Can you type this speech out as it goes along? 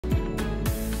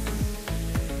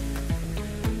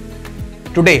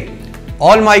Today,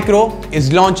 All Micro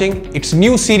is launching its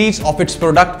new series of its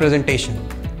product presentation.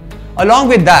 Along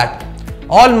with that,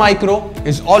 All Micro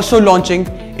is also launching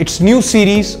its new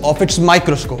series of its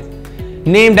microscope,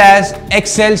 named as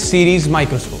XL Series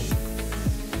Microscope.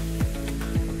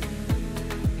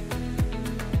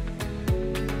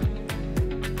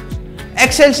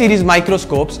 XL Series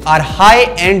microscopes are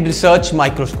high-end research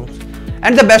microscopes,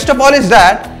 and the best of all is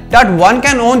that one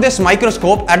can own this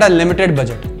microscope at a limited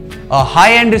budget. A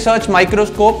high-end research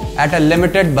microscope at a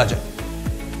limited budget.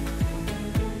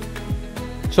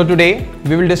 So today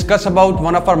we will discuss about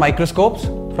one of our microscopes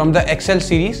from the XL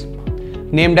series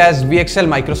named as VXL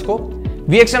microscope.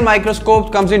 VXL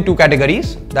microscope comes in two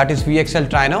categories, that is VXL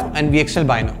Trino and VXL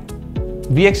Bino.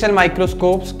 VXL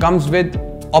microscopes comes with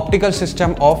optical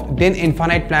system of then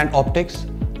infinite plant optics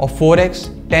of 4x,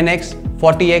 10x,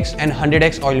 40x and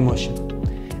 100x oil immersion,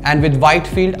 and with wide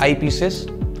field eyepieces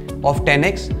of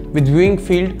 10x with viewing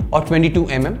field of 22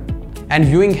 mm and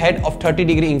viewing head of 30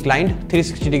 degree inclined,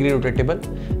 360 degree rotatable.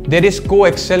 There is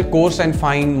coaxial coarse and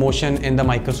fine motion in the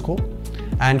microscope,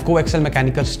 and coaxial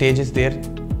mechanical stage is there.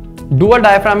 Dual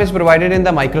diaphragm is provided in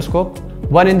the microscope,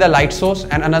 one in the light source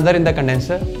and another in the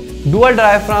condenser. Dual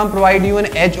diaphragm provide you an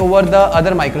edge over the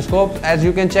other microscopes, as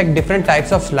you can check different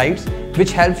types of slides,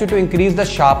 which helps you to increase the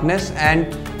sharpness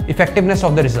and effectiveness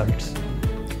of the results.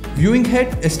 Viewing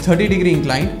head is 30 degree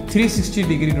inclined, 360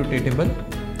 degree rotatable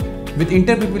with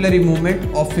interpupillary movement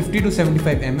of 50 to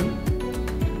 75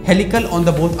 mm, helical on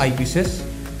the both eyepieces.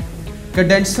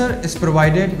 Condenser is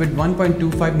provided with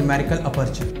 1.25 numerical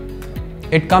aperture.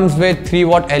 It comes with 3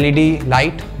 watt LED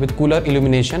light with cooler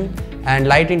illumination, and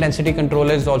light intensity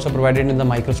controller is also provided in the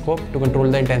microscope to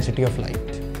control the intensity of light.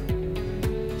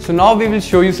 So now we will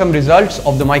show you some results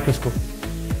of the microscope.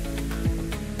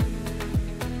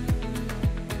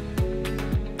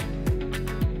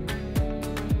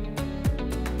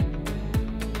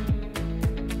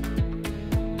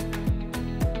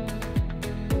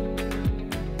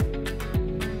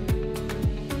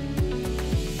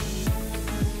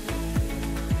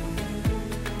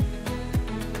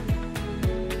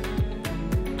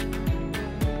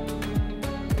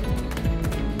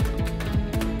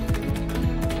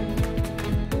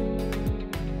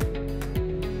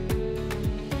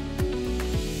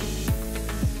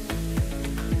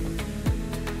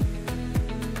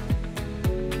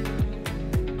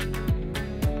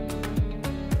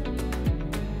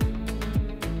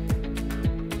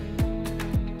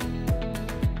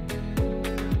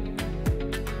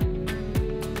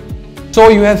 So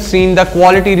you have seen the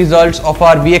quality results of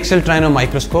our VXL Trino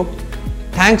microscope.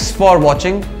 Thanks for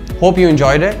watching. Hope you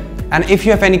enjoyed it. And if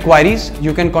you have any queries,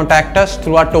 you can contact us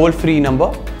through our toll-free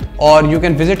number, or you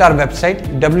can visit our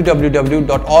website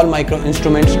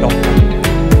www.allmicroinstruments.com.